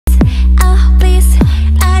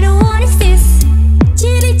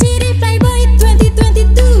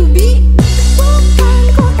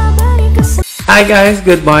Hi guys,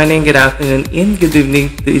 good morning, good afternoon, and good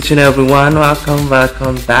evening to each and everyone. Welcome back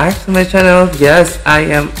to my channel. Yes, I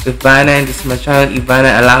am Ivana and this is my channel,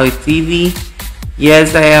 Ivana Alawi TV.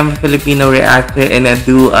 Yes, I am a Filipino reactor and I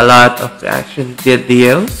do a lot of reaction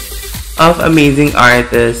videos of amazing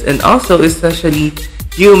artists, and also especially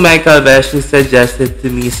you, Michael Besh, who suggested to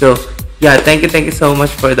me. So yeah, thank you so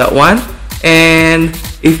much for that one. And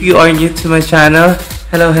if you are new to my channel,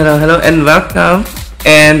 hello, and welcome.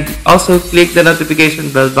 And also click the notification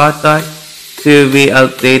bell button to be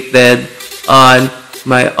updated on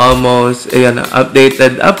my almost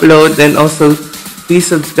updated upload. And also please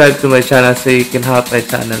subscribe to my channel so you can help my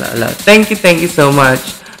channel a lot. Thank you so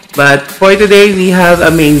much. But for today we have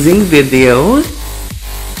amazing videos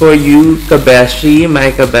for you, Kabeshi, my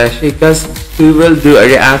Kabeshi, because we will do a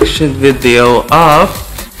reaction video of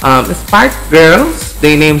Spark Girls.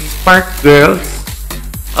 They named Spark Girls.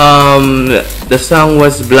 The song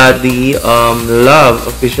was Bloody Love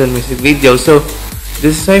official music video. So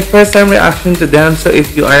this is my first time reaction to them. So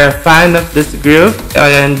if you are a fan of this group, or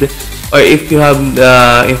if you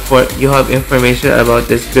have information about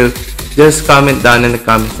this group, just comment down in the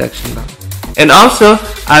comment section box. And also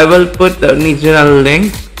I will put the original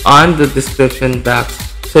link on the description box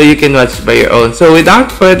so you can watch by your own. So without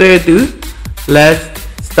further ado, let's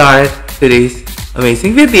start today's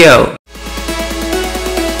amazing video.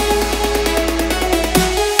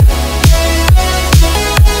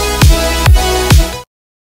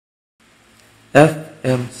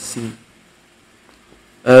 FMC.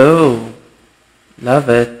 Oh, love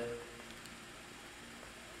it.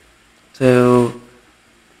 So,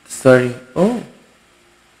 sorry. Oh,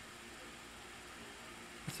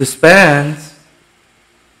 suspense.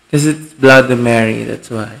 Because it's Bloody Mary, that's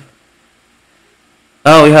why.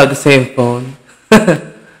 Oh, we have the same phone.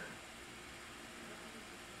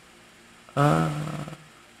 Ah.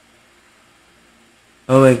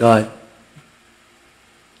 Oh my god.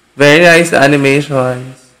 Very nice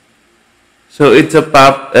animations. So it's a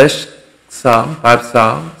pop-ish song, pop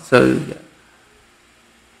song. So yeah.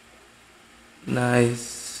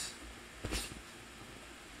 Nice.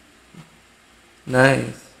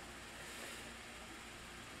 Nice.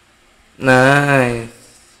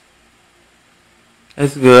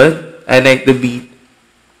 That's good. I like the beat.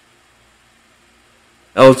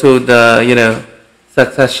 Also the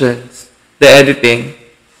successions, the editing.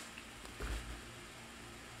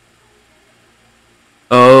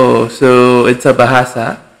 Oh, so it's a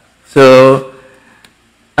bahasa. So,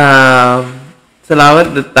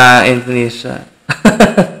 salamat data Indonesia.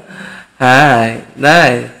 Hi,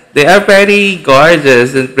 nice. They are very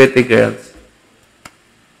gorgeous and pretty girls.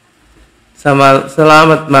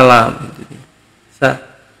 Salamat malam.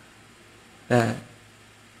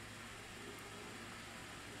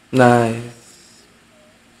 Nice.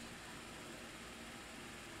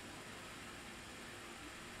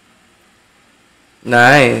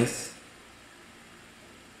 Nice.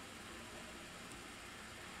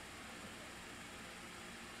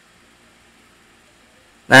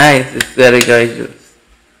 Nice. It's very gorgeous.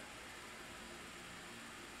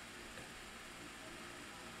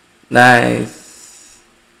 Nice.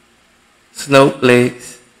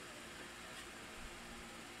 Snowflakes.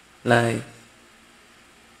 Nice.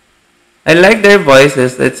 I like their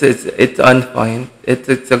voices. It's on point.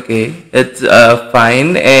 It's okay. It's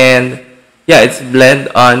fine, and yeah, it's blend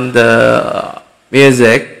on the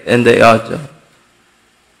music and the audio.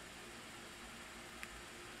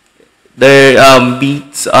 Their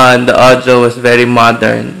beats on the audio was very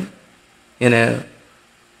modern,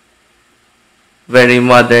 very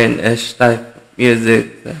modern-ish type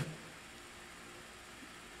music.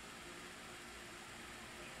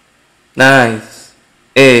 Nice.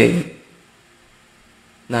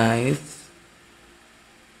 Nice.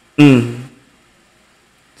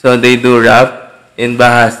 So they do rap in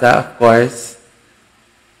Bahasa, of course.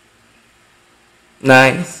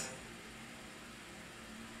 Nice.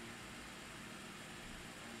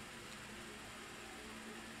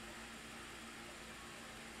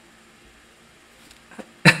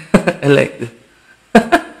 I like this.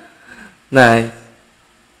 Nice.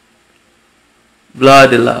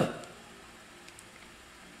 Bloody Love.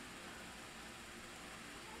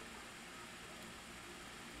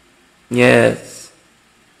 Yes.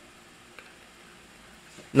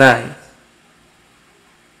 Nice.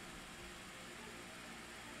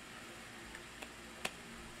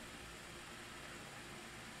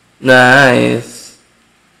 Nice.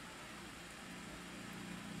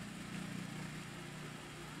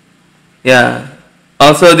 Yeah.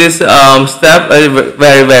 Also this step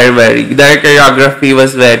very their choreography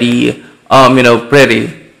was very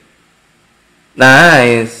pretty.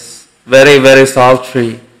 Nice. Very, very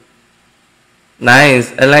sultry.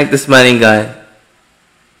 Nice. I like this money gun.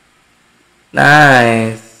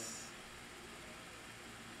 Nice.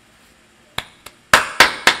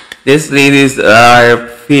 These ladies are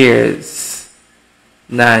fierce.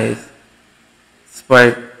 Nice.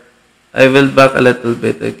 Spark. I will back a little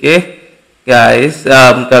bit, okay? Guys,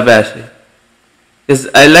 Kabeshi. Because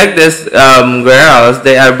I like this girls.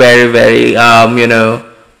 They are very, very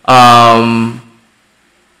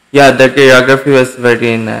yeah, the choreography was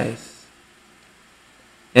very nice.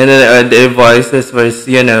 And then their voices were,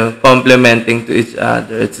 complementing to each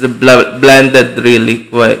other. It's blended really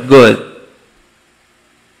quite good.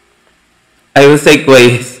 I will say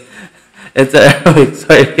quiz. It's Arabic,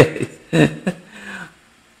 sorry guys.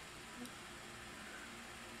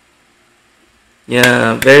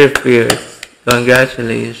 Yeah, very fierce.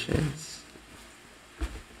 Congratulations.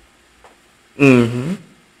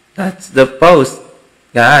 That's the post,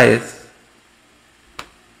 guys.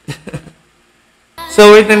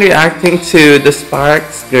 So we're then reacting to the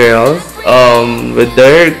Sparks Girls with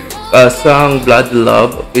their song Blood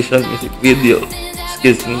Love official music video.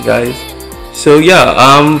 Excuse me, guys. So yeah,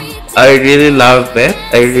 I really love it.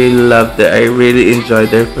 I really loved it. I really enjoyed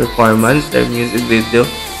their performance, their music video.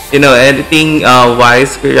 Editing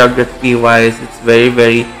wise, choreography wise, it's very,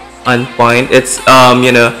 very on point. It's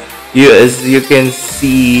as you can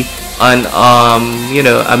see on a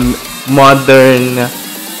modern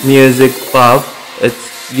music pop,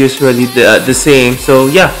 it's usually the same. So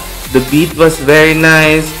yeah, the beat was very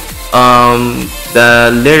nice.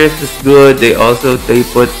 The lyrics is good. They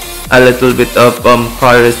put a little bit of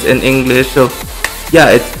chorus in English. So yeah,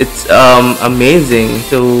 it's amazing.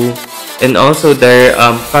 So, and also their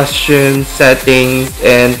costume settings,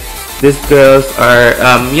 and these girls are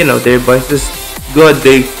their voices good.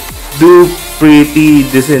 They do pretty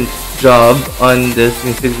decent job on this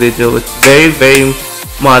music video. It's very, very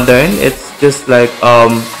modern. It's just like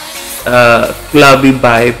clubby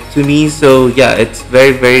vibe to me. So yeah, it's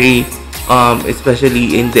very, very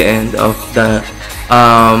especially in the end of the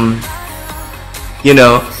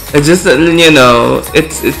it's just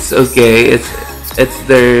it's okay. It's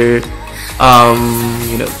their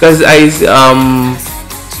because I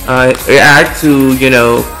react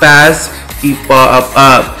to past P-pop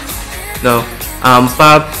pop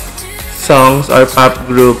songs or pop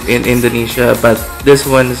group in Indonesia, but this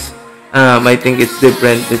one's I think it's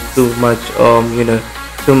different. It's too much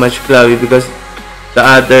too much clubby, because the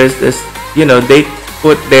others is they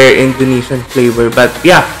put their Indonesian flavor. But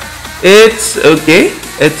yeah, it's okay,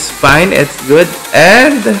 it's fine, it's good,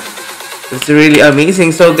 and it's really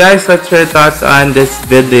amazing. So guys, what's your thoughts on this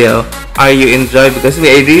video? Are you enjoying? Because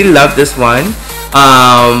I really love this one.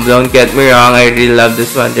 Don't get me wrong, I really love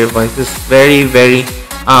this one. Their voice is very, very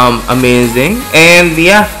amazing. And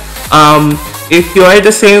yeah, if you are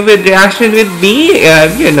the same with reaction with me, I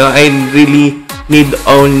really need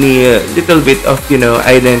only a little bit of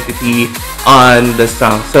identity on the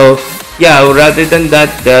song. So yeah, rather than that,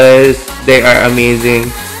 they are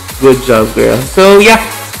amazing. Good job, girl. So yeah,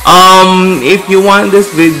 if you want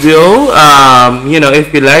this video,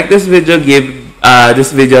 if you like this video, give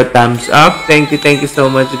this video a thumbs up. Thank you so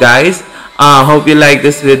much, guys. Hope you like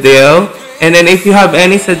this video. And then if you have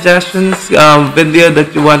any suggestions video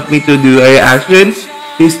that you want me to do a reaction,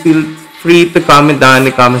 please feel free to comment down in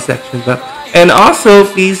the comment section. And also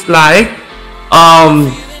please like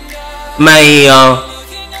my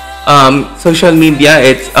social media.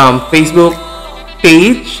 It's Facebook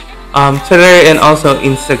page, Twitter, and also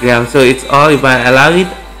Instagram. So it's all Ivan Alawit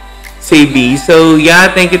CB. So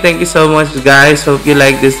yeah, thank you so much, guys. Hope you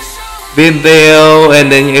like this video.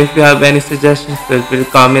 And then if you have any suggestions, feel free to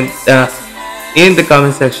comment in the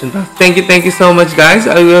comment section box. Thank you so much, guys.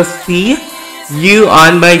 I will see you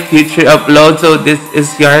on my future upload. So this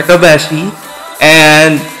is your KA BHESSY,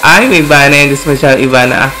 and I'm Ivana, and this is my channel,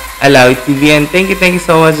 Ivana Alawit TV. And thank you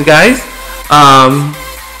so much, guys.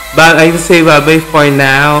 But I will say bye bye for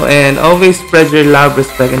now, and always spread your love,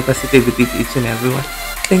 respect, and positivity to each and everyone.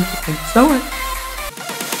 Thank you so much.